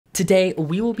Today,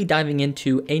 we will be diving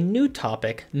into a new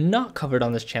topic not covered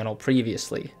on this channel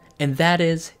previously, and that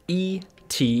is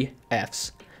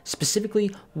ETFs. Specifically,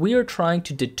 we are trying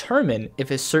to determine if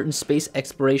a certain space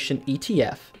exploration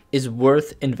ETF is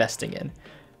worth investing in.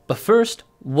 But first,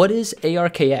 what is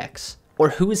ARKX, or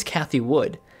who is Cathie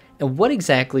Wood, and what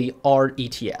exactly are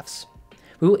ETFs?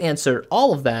 We will answer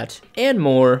all of that and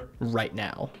more right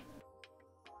now.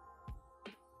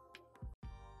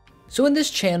 So in this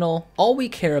channel, all we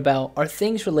care about are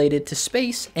things related to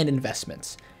space and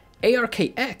investments.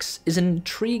 ARKX is an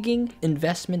intriguing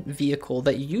investment vehicle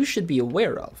that you should be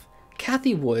aware of.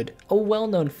 Cathie Wood, a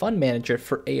well-known fund manager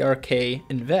for ARK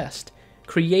Invest,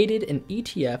 created an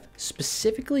ETF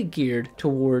specifically geared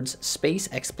towards space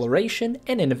exploration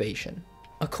and innovation.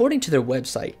 According to their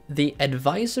website, the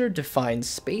advisor defines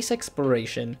space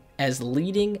exploration as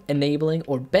leading, enabling,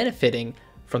 or benefiting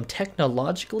from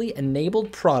technologically enabled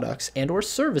products and or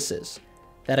services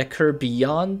that occur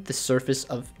beyond the surface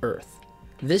of Earth.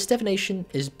 This definition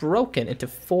is broken into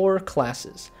 4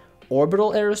 classes: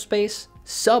 orbital aerospace,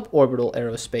 suborbital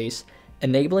aerospace,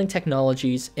 enabling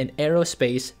technologies, and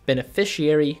aerospace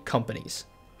beneficiary companies.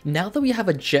 Now that we have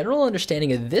a general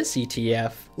understanding of this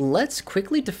ETF, let's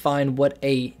quickly define what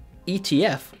a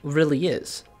ETF really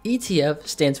is. ETF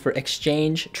stands for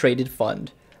Exchange Traded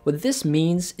Fund. What this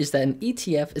means is that an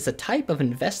ETF is a type of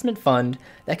investment fund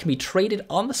that can be traded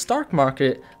on the stock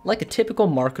market like a typical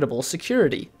marketable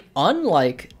security.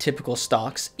 Unlike typical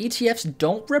stocks, ETFs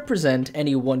don't represent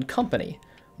any one company.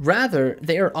 Rather,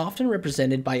 they are often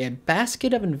represented by a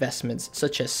basket of investments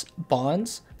such as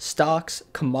bonds, stocks,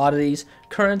 commodities,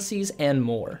 currencies, and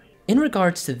more. In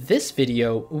regards to this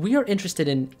video, we are interested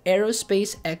in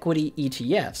aerospace equity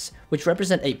ETFs, which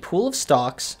represent a pool of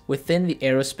stocks within the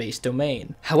aerospace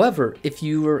domain. However, if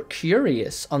you are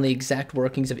curious on the exact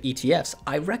workings of ETFs,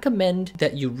 I recommend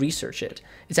that you research it.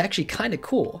 It's actually kind of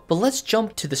cool. But let's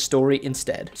jump to the story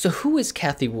instead. So who is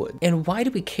Cathie Wood, and why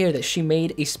do we care that she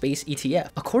made a space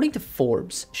ETF? According to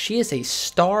Forbes, she is a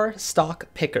star stock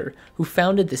picker who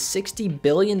founded the $60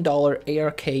 billion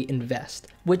ARK Invest,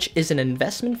 which is an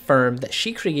investment firm that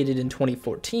she created in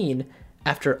 2014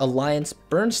 after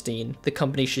AllianceBernstein, the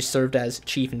company she served as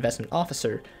chief investment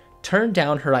officer, turned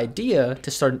down her idea to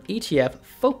start an ETF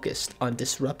focused on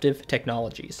disruptive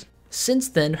technologies. Since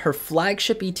then, her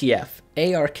flagship ETF,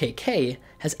 ARKK,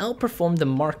 has outperformed the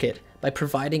market by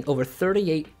providing over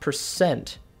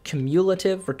 38%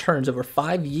 cumulative returns over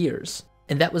 5 years.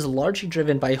 And that was largely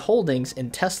driven by holdings in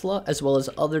Tesla as well as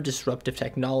other disruptive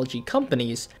technology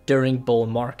companies during bull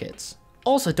markets.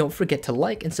 Also, don't forget to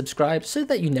like and subscribe so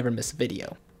that you never miss a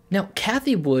video. Now,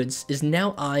 Cathie Woods is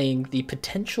now eyeing the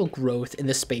potential growth in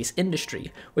the space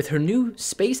industry with her new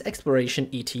space exploration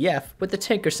ETF with the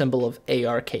ticker symbol of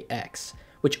ARKX,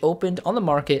 which opened on the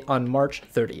market on March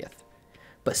 30th.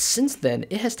 But since then,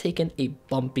 it has taken a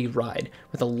bumpy ride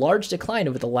with a large decline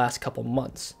over the last couple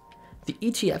months. The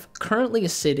ETF currently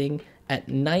is sitting at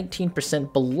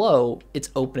 19% below its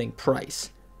opening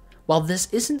price. While this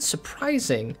isn't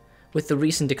surprising with the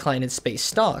recent decline in space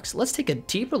stocks, let's take a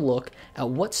deeper look at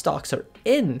what stocks are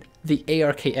in the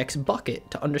ARKX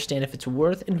bucket to understand if it's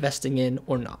worth investing in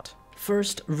or not.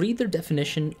 First, read their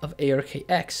definition of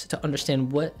ARKX to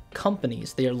understand what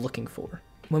companies they are looking for.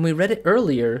 When we read it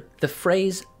earlier, the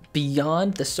phrase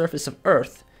beyond the surface of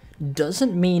Earth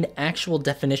doesn't mean actual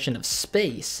definition of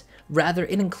space. Rather,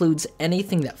 it includes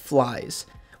anything that flies.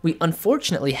 We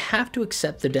unfortunately have to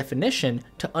accept the definition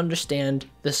to understand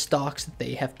the stocks that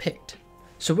they have picked.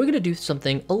 So we're going to do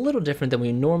something a little different than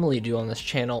we normally do on this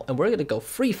channel, and we're going to go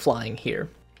free flying here.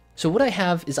 So what I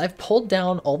have is I've pulled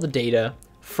down all the data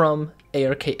from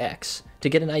ARKX to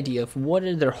get an idea of what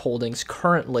are their holdings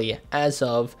currently as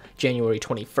of January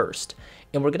 21st.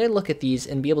 And we're going to look at these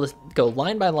and be able to go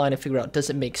line by line and figure out, does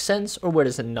it make sense or where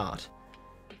does it not?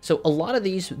 So a lot of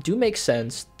these do make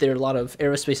sense. There are a lot of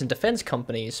aerospace and defense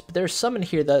companies, but there's some in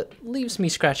here that leaves me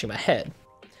scratching my head.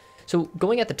 So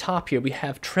going at the top here, we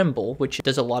have Trimble, which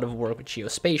does a lot of work with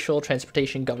geospatial,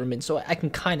 transportation, government, so I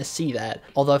can kind of see that.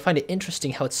 Although I find it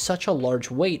interesting how it's such a large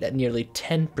weight at nearly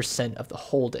 10% of the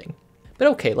holding. But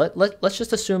okay, let's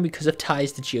just assume because of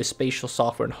ties to geospatial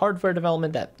software and hardware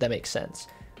development, that makes sense.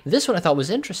 This one I thought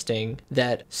was interesting,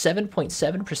 that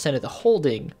 7.7% of the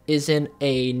holding is in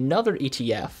another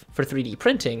ETF for 3D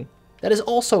printing that is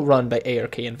also run by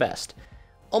ARK Invest.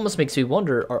 Almost makes me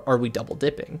wonder, are we double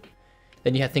dipping?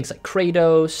 Then you have things like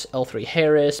Kratos, L3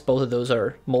 Harris, both of those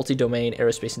are multi-domain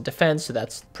aerospace and defense, so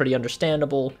that's pretty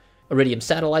understandable. Iridium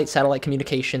satellite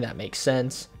communication, that makes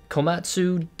sense.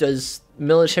 Komatsu does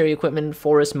military equipment,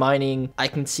 forest mining. I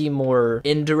can see more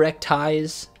indirect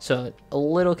ties, so a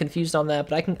little confused on that,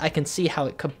 but I can see how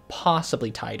it could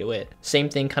possibly tie to it. Same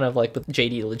thing kind of like with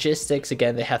JD Logistics.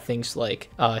 Again, they have things like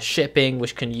shipping,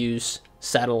 which can use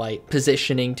satellite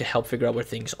positioning to help figure out where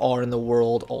things are in the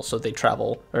world. Also, they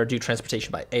travel or do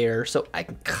transportation by air. So I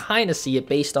can kind of see it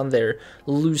based on their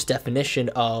loose definition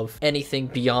of anything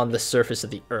beyond the surface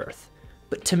of the Earth.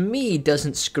 But to me,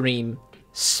 doesn't scream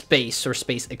space or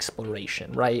space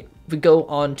exploration, right? If we go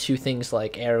on to things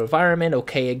like AeroVironment,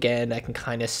 okay, again, I can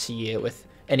kind of see it with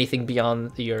anything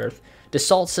beyond the Earth.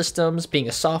 Dassault Systems, being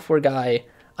a software guy,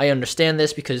 I understand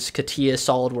this because CATIA,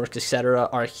 SolidWorks, etc.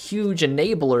 are huge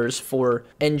enablers for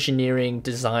engineering,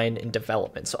 design, and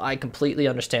development. So I completely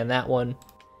understand that one.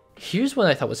 Here's one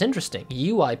I thought was interesting,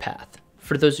 UiPath.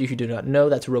 For those of you who do not know,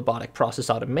 that's robotic process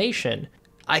automation.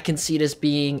 I can see it as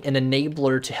being an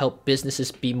enabler to help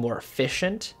businesses be more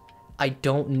efficient. I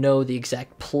don't know the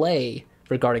exact play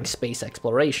regarding space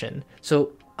exploration,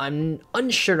 so I'm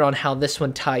unsure on how this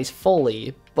one ties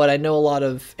fully, but I know a lot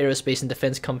of aerospace and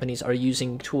defense companies are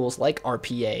using tools like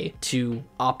RPA to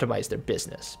optimize their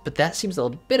business, but that seems a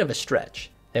bit of a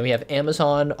stretch. Then we have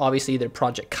Amazon, obviously their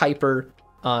Project Kuiper,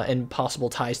 and possible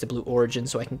ties to Blue Origin,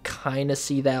 so I can kind of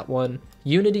see that one.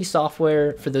 Unity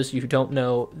Software, for those of you who don't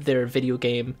know, their video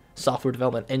game software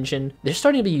development engine, they're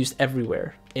starting to be used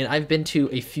everywhere. And I've been to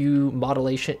a few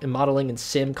modeling and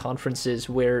sim conferences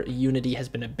where Unity has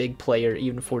been a big player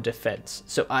even for defense.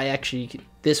 So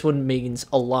this one means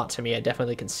a lot to me. I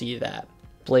definitely can see that.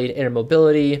 Blade Air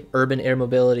Mobility, Urban Air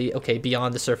Mobility, okay,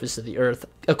 beyond the surface of the Earth.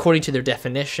 According to their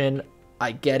definition,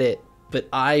 I get it, but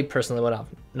I personally would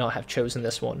not have chosen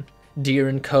this one.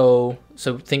 Deere & Co.,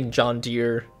 so think John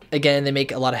Deere. Again, they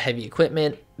make a lot of heavy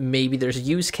equipment. Maybe there's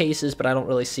use cases, but I don't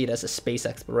really see it as a space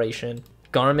exploration.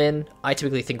 Garmin, I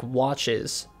typically think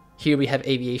watches. Here we have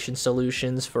aviation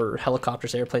solutions for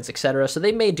helicopters, airplanes, etc. So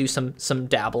they may do some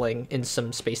dabbling in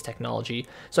some space technology.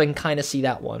 So I can kind of see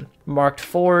that one. Marked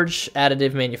Forge,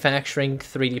 additive manufacturing,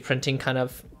 3D printing kind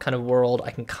of world.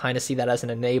 I can kind of see that as an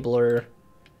enabler.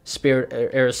 Spirit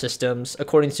Aerosystems,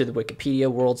 according to the Wikipedia,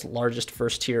 world's largest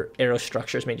first-tier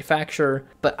aerostructures manufacturer,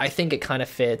 but I think it kind of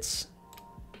fits.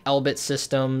 Elbit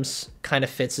Systems kind of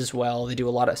fits as well. They do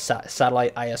a lot of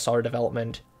satellite ISR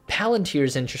development. Palantir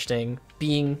is interesting,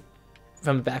 being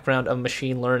from a background of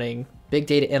machine learning, big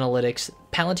data analytics.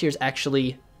 Palantir is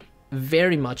actually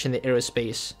very much in the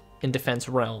aerospace and defense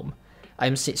realm.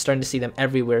 I'm starting to see them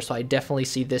everywhere, so I definitely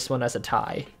see this one as a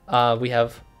tie. We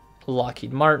have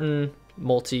Lockheed Martin,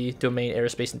 multi-domain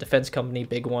aerospace and defense company,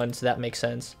 big one, so that makes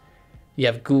sense. You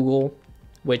have Google,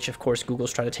 which of course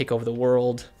Google's trying to take over the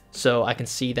world, so I can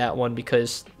see that one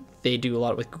because they do a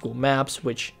lot with Google Maps,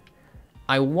 which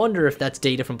I wonder if that's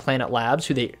data from Planet Labs,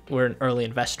 who they were an early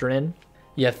investor in.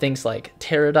 You have things like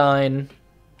Teradyne,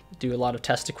 do a lot of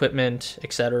test equipment,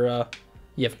 etc.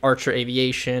 You have Archer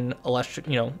Aviation, electric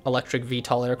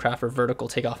VTOL aircraft for vertical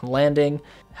takeoff and landing.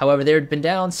 However, they had been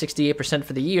down 68%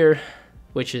 for the year,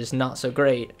 which is not so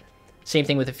great. Same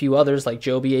thing with a few others like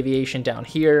Joby Aviation down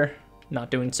here, not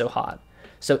doing so hot.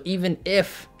 So even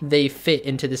if they fit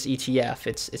into this ETF,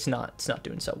 it's not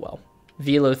doing so well.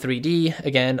 Velo 3D,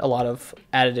 again, a lot of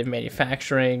additive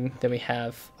manufacturing. Then we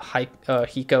have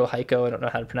Heiko, I don't know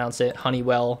how to pronounce it,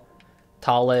 Honeywell,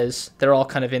 Thales. They're all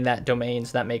kind of in that domain,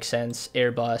 so that makes sense.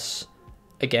 Airbus,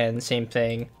 again, same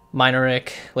thing.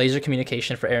 Mynaric, laser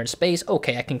communication for air and space.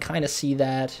 Okay, I can kind of see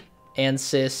that.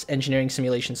 ANSYS, engineering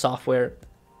simulation software.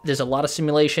 There's a lot of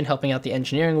simulation helping out the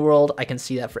engineering world. I can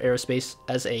see that for aerospace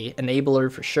as a enabler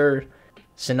for sure.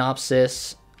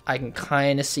 Synopsys, I can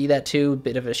kind of see that too.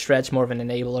 Bit of a stretch, more of an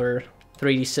enabler.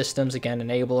 3D Systems, again,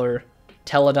 enabler.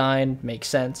 Teledyne, makes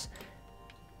sense.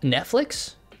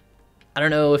 Netflix? I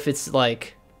don't know if it's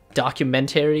like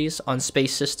documentaries on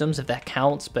space systems, if that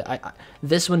counts, but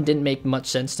this one didn't make much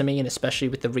sense to me, and especially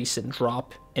with the recent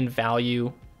drop in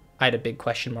value, I had a big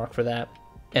question mark for that.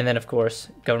 And then, of course,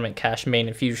 government cash main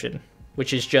infusion,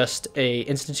 which is just a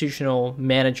institutional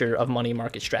manager of money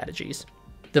market strategies.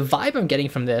 The vibe I'm getting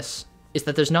from this is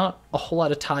that there's not a whole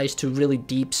lot of ties to really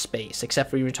deep space, except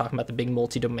for you were talking about the big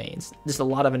multi-domains. There's a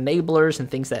lot of enablers and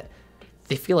things that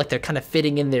they feel like they're kind of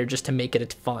fitting in there just to make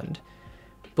it a fund.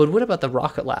 But what about the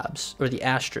Rocket Labs or the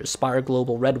Astras, Spire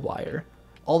Global, Redwire?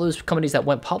 All those companies that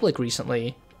went public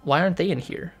recently, why aren't they in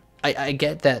here? I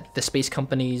get that the space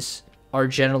companies are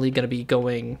generally going to be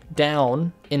going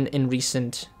down in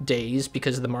recent days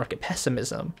because of the market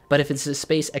pessimism. But if it's a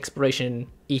space exploration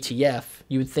ETF,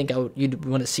 you would think you'd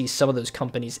want to see some of those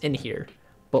companies in here,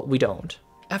 but we don't.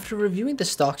 After reviewing the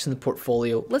stocks in the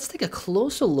portfolio, let's take a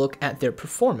closer look at their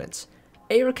performance.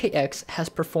 ARKX has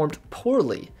performed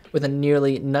poorly with a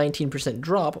nearly 19%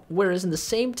 drop, whereas in the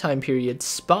same time period,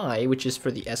 SPY, which is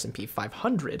for the S&P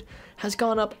 500, has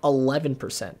gone up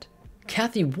 11%.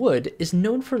 Cathie Wood is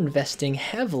known for investing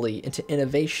heavily into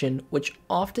innovation, which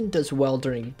often does well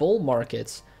during bull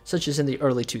markets, such as in the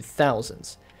early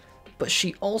 2000s. But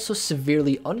she also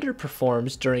severely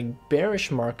underperforms during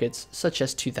bearish markets, such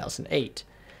as 2008.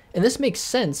 And this makes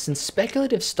sense since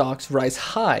speculative stocks rise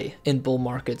high in bull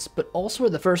markets, but also are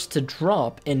the first to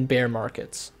drop in bear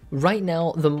markets. Right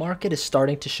now, the market is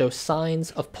starting to show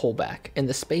signs of pullback, and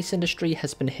the space industry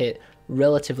has been hit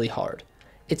relatively hard.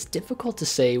 It's difficult to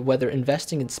say whether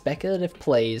investing in speculative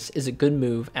plays is a good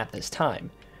move at this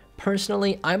time.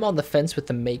 Personally, I'm on the fence with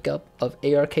the makeup of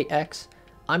ARKX.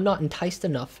 I'm not enticed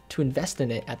enough to invest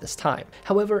in it at this time.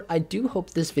 However, I do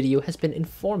hope this video has been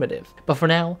informative. But for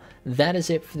now, that is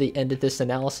it for the end of this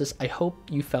analysis. I hope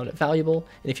you found it valuable,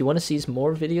 and if you want to see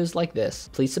more videos like this,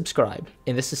 please subscribe.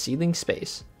 And this is Seedling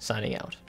Space, signing out.